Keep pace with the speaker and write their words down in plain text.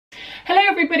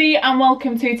everybody and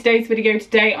welcome to today's video.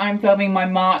 Today I'm filming my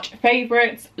March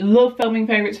favourites. Love filming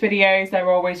favourites videos,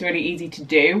 they're always really easy to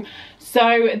do.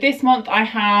 So this month I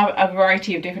have a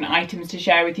variety of different items to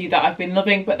share with you that I've been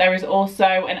loving, but there is also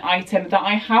an item that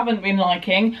I haven't been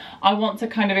liking. I want to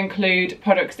kind of include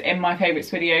products in my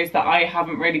favourites videos that I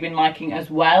haven't really been liking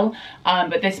as well,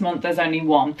 but this month there's only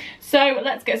one. So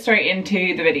let's get straight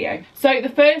into the video. So the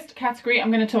first category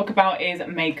I'm going to talk about is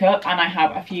makeup, and I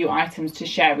have a few items to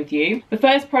share with you. The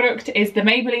first product is the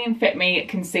Maybelline Fit Me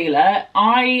Concealer.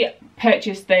 I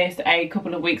purchased this a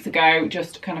couple of weeks ago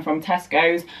just kind of from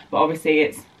Tesco's, but obviously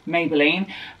it's Maybelline,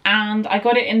 and I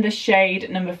got it in the shade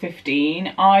number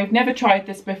 15. I've never tried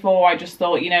this before. I just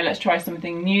thought, you know, let's try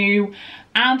something new,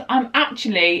 and I'm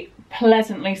actually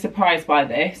pleasantly surprised by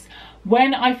this.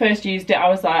 When I first used it, I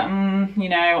was like, you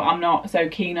know, I'm not so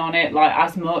keen on it like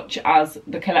as much as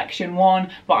the collection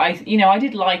one, but I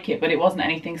did like it, but it wasn't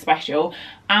anything special.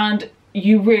 And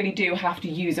you really do have to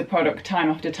use a product time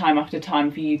after time after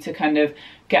time for you to kind of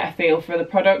get a feel for the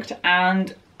product.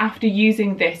 And after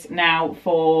using this now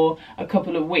for a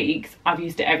couple of weeks, I've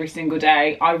used it every single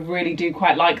day. I really do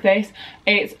quite like this.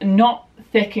 It's not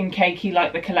thick and cakey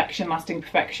like the Collection Lasting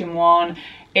Perfection one.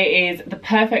 It is the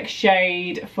perfect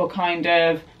shade for kind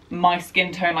of my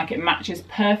skin tone, like it matches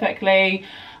perfectly.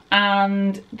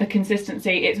 And the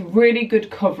consistency, it's really good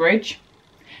coverage.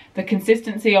 The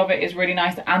consistency of it is really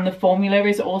nice, and the formula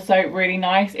is also really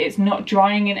nice. It's not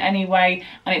drying in any way,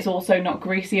 and it's also not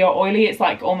greasy or oily. It's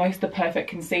like almost the perfect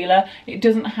concealer. It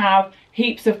doesn't have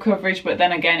heaps of coverage, but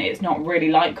then again, it's not really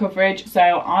light coverage. So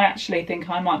I actually think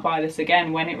I might buy this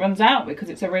again when it runs out, because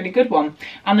it's a really good one.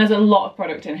 And there's a lot of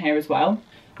product in here as well.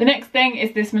 The next thing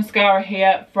is this mascara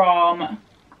here from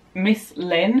Miss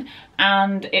Lynn,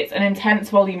 and it's an intense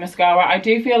volume mascara. I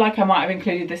do feel like I might have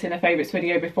included this in a favourites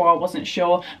video before, I wasn't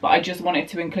sure, but I just wanted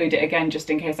to include it again just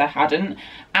in case I hadn't.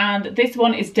 And this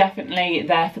one is definitely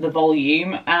there for the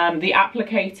volume. The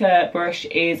applicator brush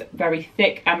is very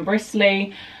thick and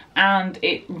bristly, and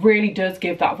it really does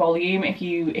give that volume if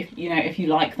you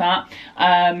like that.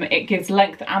 It gives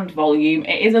length and volume.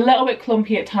 It is a little bit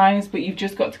clumpy at times, but you've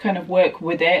just got to kind of work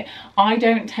with it. I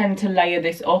don't tend to layer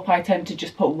this up. I tend to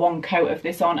just put one coat of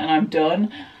this on and I'm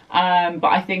done. But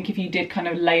I think if you did kind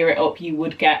of layer it up, you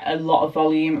would get a lot of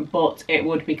volume, but it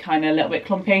would be kind of a little bit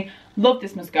clumpy. Love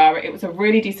this mascara. It was a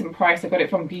really decent price. I got it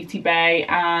from Beauty Bay,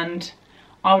 and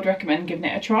I would recommend giving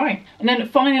it a try. And then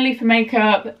finally for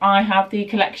makeup, I have the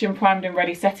Collection Primed and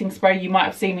Ready Setting Spray. You might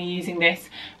have seen me using this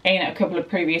in a couple of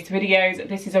previous videos.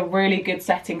 This is a really good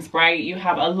setting spray. You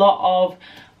have a lot of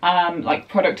like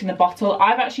product in the bottle.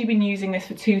 I've actually been using this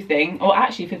for two things, or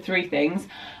actually for three things.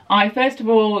 I first of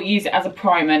all use it as a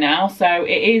primer now, so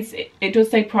it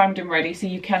does say primed and ready, so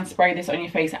you can spray this on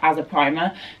your face as a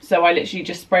primer. So I literally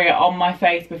just spray it on my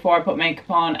face before I put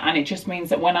makeup on, and it just means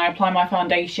that when I apply my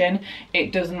foundation,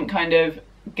 it doesn't kind of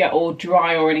get all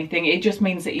dry or anything. It just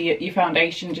means that your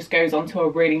foundation just goes onto a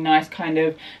really nice kind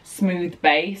of smooth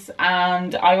base.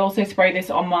 And I also spray this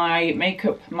on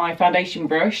my foundation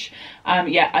brush.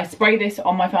 Yeah, I spray this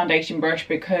on my foundation brush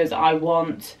because I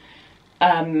want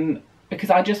because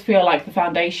I just feel like the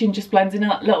foundation just blends in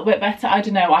a little bit better. I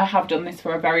don't know, I have done this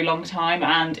for a very long time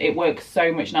and it works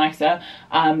so much nicer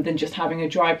than just having a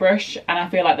dry brush, and I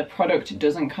feel like the product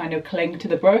doesn't kind of cling to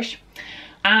the brush.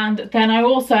 And then I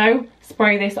also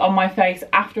spray this on my face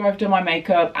after I've done my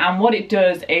makeup, and what it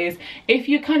does is, if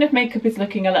your kind of makeup is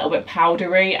looking a little bit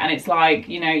powdery and it's like,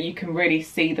 you know, you can really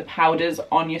see the powders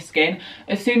on your skin,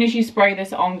 as soon as you spray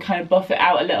this on, kind of buff it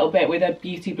out a little bit with a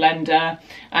beauty blender,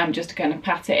 just to kind of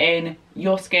pat it in,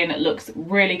 your skin looks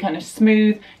really kind of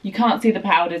smooth. You can't see the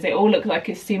powders, it all looks like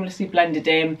it's seamlessly blended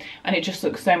in, and it just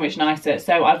looks so much nicer.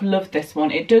 So I've loved this one.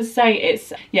 It does say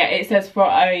it says for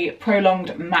a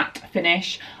prolonged matte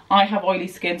finish. I have oily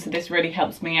skin, so this really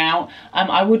helps me out.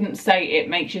 I wouldn't say it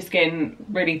makes your skin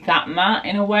really that matte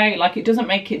in a way. Like, it doesn't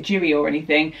make it dewy or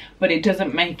anything, but it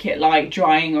doesn't make it like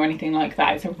drying or anything like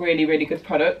that. It's a really, really good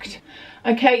product.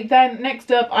 Okay, then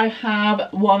next up I have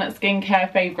one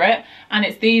skincare favourite, and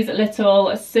it's these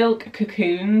little silk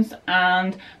cocoons,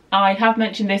 and I have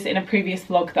mentioned this in a previous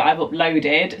vlog that I've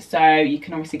uploaded, so you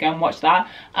can obviously go and watch that.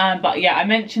 But yeah, I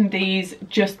mentioned these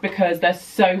just because they're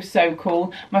so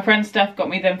cool. My friend Steph got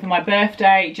me them for my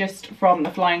birthday just from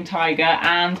the Flying Tiger,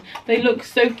 and they look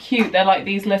so cute. They're like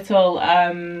these little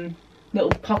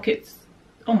pockets.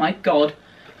 Oh my god.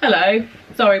 Hello.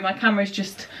 Sorry, my camera's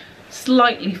just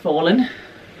slightly fallen.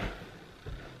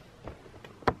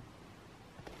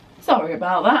 Sorry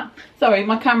about that. Sorry,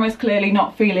 my camera's clearly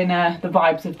not feeling the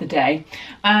vibes of the day.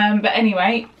 But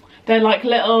anyway, They're like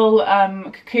little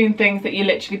cocoon things that you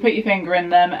literally put your finger in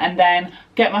them and then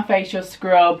get my facial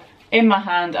scrub in my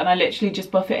hand, and I literally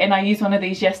just buff it in. I used one of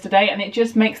these yesterday and it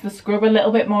just makes the scrub a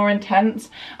little bit more intense,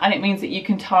 and it means that you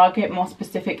can target more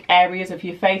specific areas of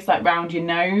your face, like round your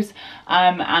nose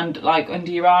and like under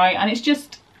your eye, and it's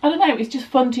just, I don't know, it's just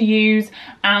fun to use,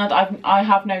 and I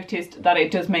have noticed that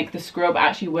it does make the scrub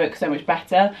actually work so much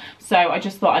better. So I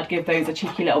just thought I'd give those a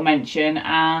cheeky little mention,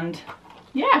 and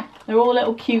yeah, they're all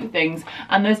little cute things,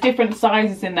 and there's different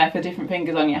sizes in there for different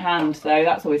fingers on your hand, so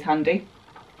that's always handy.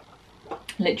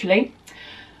 Literally.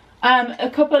 A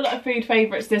couple of food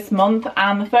favourites this month,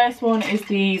 and the first one is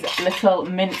these little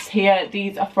mints here.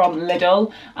 These are from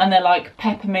Lidl and they're like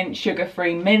peppermint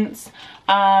sugar-free mints.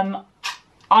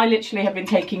 I literally have been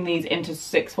taking these into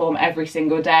sixth form every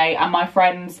single day, and my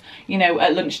friends, you know,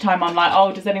 at lunchtime I'm like,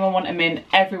 oh, does anyone want a mint?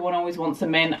 Everyone always wants a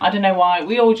mint. I don't know why,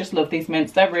 we all just love these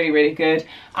mints. They're really, really good,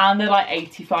 and they're like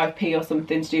 85p or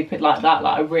something stupid like that,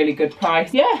 like a really good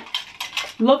price. Yeah,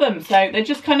 love them. So they're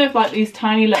just kind of like these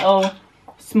tiny little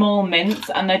small mints,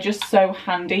 and they're just so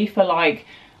handy for, like,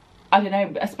 I don't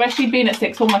know, especially being at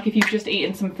sixth form, like if you've just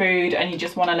eaten some food and you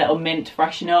just want a little mint to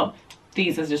freshen up,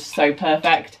 these are just so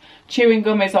perfect. Chewing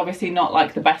gum is obviously not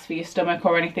like the best for your stomach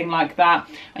or anything like that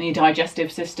and your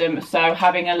digestive system, so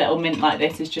having a little mint like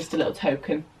this is just a little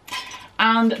token.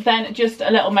 And then just a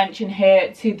little mention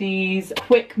here to these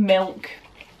quick milk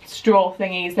straw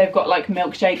thingies. They've got like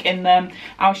milkshake in them.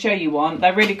 I'll show you one.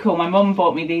 They're really cool. My mum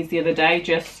bought me these the other day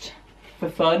just for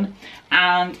fun,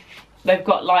 and they've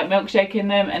got like milkshake in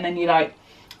them, and then you like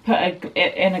put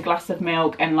it in a glass of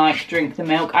milk and like drink the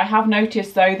milk. I have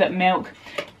noticed though that milk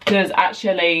does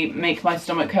actually make my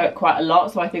stomach hurt quite a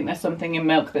lot, so I think there's something in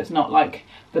milk that's not like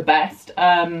the best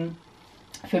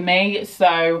for me,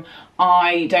 so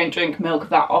I don't drink milk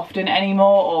that often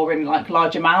anymore, or in like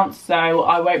large amounts, so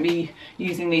I won't be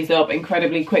using these up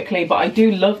incredibly quickly. But I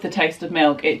do love the taste of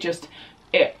milk.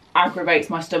 It aggravates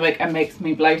my stomach and makes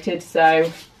me bloated, so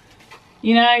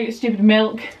you know, stupid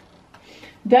milk.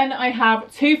 Then I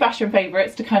have two fashion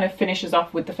favourites to kind of finish us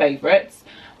off with the favourites.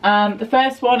 The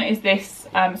first one is this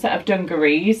set of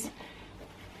dungarees,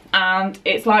 and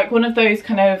it's like one of those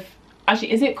kind of,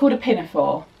 actually, is it called a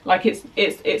pinafore? Like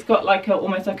it's got like a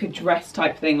almost like a dress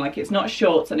type thing, like it's not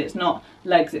shorts and it's not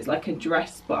legs, it's like a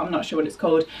dress, but I'm not sure what it's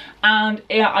called. And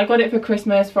yeah, I got it for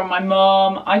Christmas from my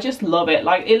mom. I just love it.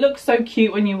 Like, it looks so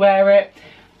cute when you wear it,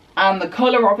 and the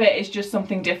colour of it is just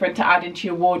something different to add into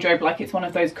your wardrobe. Like, it's one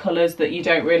of those colours that you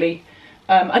don't really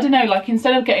I don't know, like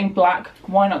instead of getting black,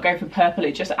 why not go for purple?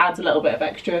 It just adds a little bit of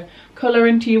extra colour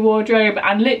into your wardrobe.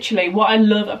 And literally what I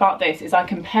love about this is I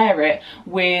can pair it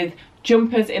with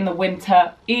jumpers in the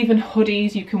winter, even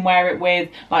hoodies you can wear it with,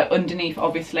 like underneath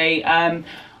obviously.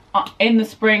 In the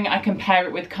spring I can pair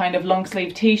it with kind of long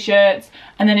sleeve t-shirts,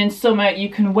 and then in summer you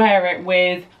can wear it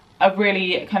with a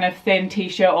really kind of thin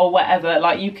t-shirt or whatever.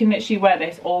 Like, you can literally wear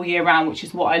this all year round, which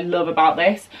is what I love about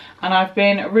this, and I've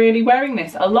been really wearing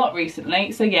this a lot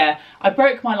recently. So yeah, I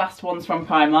broke my last ones from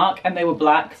Primark and they were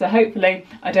black, so hopefully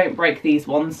I don't break these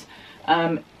ones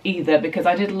either, because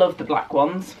I did love the black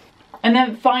ones. And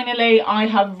then finally, I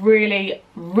have really,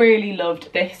 really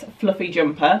loved this fluffy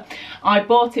jumper. I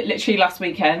bought it literally last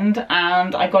weekend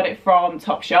and I got it from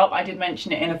Topshop. I did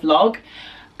mention it in a vlog.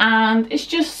 And it's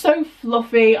just so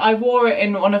fluffy. I wore it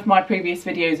in one of my previous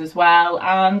videos as well,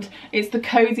 and it's the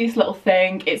coziest little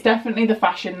thing. It's definitely the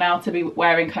fashion now to be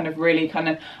wearing kind of really kind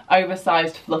of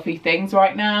oversized fluffy things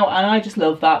right now, and I just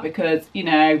love that because, you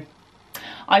know,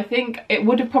 I think it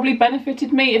would have probably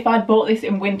benefited me if I'd bought this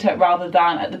in winter rather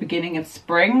than at the beginning of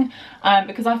spring,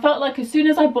 because I felt like as soon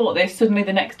as I bought this, suddenly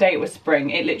the next day it was spring.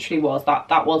 It literally was,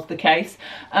 that was the case.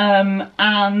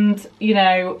 And you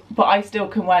know, but I still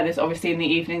can wear this obviously in the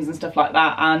evenings and stuff like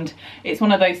that, and it's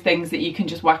one of those things that you can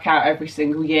just whack out every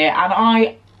single year.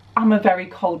 And I'm a very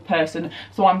cold person,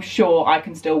 so I'm sure I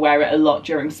can still wear it a lot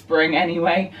during spring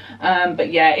anyway.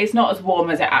 But yeah, it's not as warm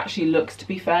as it actually looks, to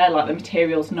be fair. Like, the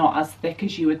material's not as thick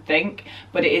as you would think,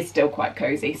 but it is still quite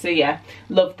cozy. So yeah,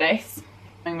 love this.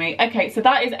 Okay, so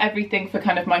that is everything for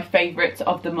kind of my favourites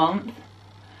of the month.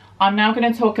 I'm now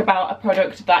going to talk about a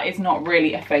product that is not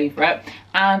really a favourite,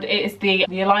 and it is the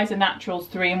Eliza Naturals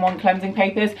 3-in-1 cleansing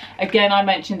papers. Again, I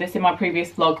mentioned this in my previous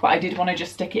vlog, but I did want to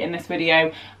just stick it in this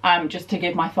video just to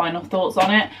give my final thoughts on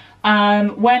it.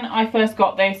 When I first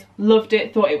got this, loved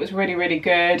it, thought it was really, really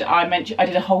good. I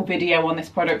did a whole video on this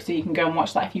product, so you can go and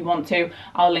watch that if you want to.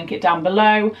 I'll link it down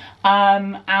below.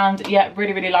 And yeah,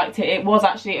 really, really liked it. It was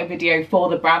actually a video for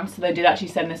the brand, so they did actually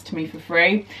send this to me for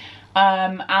free.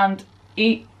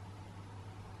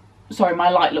 Sorry, my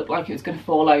light looked like it was going to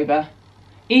fall over.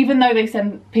 even though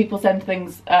people send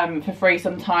things for free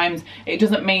sometimes, it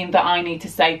doesn't mean that I need to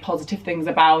say positive things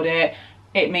about it.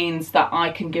 It means that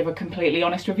I can give a completely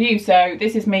honest review. So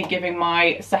this is me giving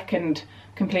my second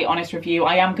complete honest review.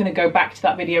 I am going to go back to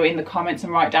that video in the comments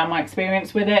and write down my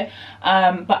experience with it,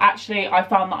 but actually I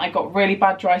found that I got really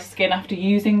bad dry skin after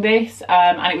using this,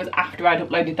 and it was after I'd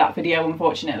uploaded that video,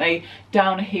 unfortunately,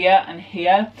 down here and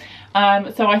here.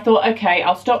 So I thought, okay,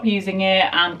 I'll stop using it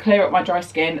and clear up my dry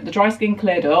skin. The dry skin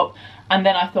cleared up, and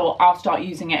then I thought I'll start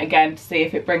using it again to see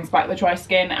if it brings back the dry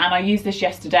skin. And I used this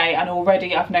yesterday, and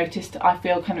already I've noticed I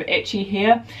feel kind of itchy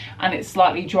here and it's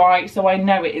slightly dry, so I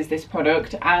know it is this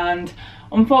product. And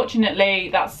unfortunately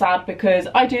that's sad, because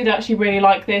I did actually really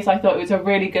like this. I thought it was a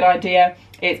really good idea.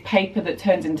 It's paper that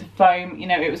turns into foam, you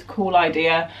know, it was a cool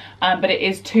idea, but it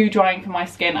is too drying for my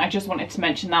skin. I just wanted to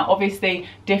mention that. Obviously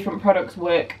different products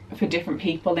work for different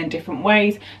people in different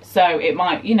ways, so it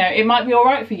might, you know, it might be all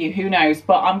right for you, who knows.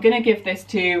 But I'm gonna give this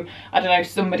to, I don't know,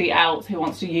 somebody else who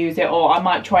wants to use it, or I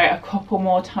might try it a couple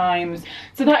more times.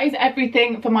 So that is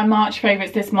everything for my March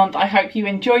favourites this month. I hope you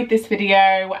enjoyed this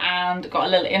video and got a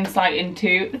little insight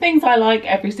into the things I like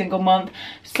every single month.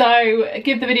 So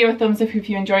give the video a thumbs up if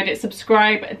you enjoyed it,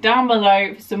 subscribe down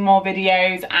below for some more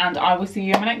videos, and I will see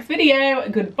you in my next video.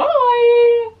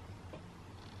 Goodbye.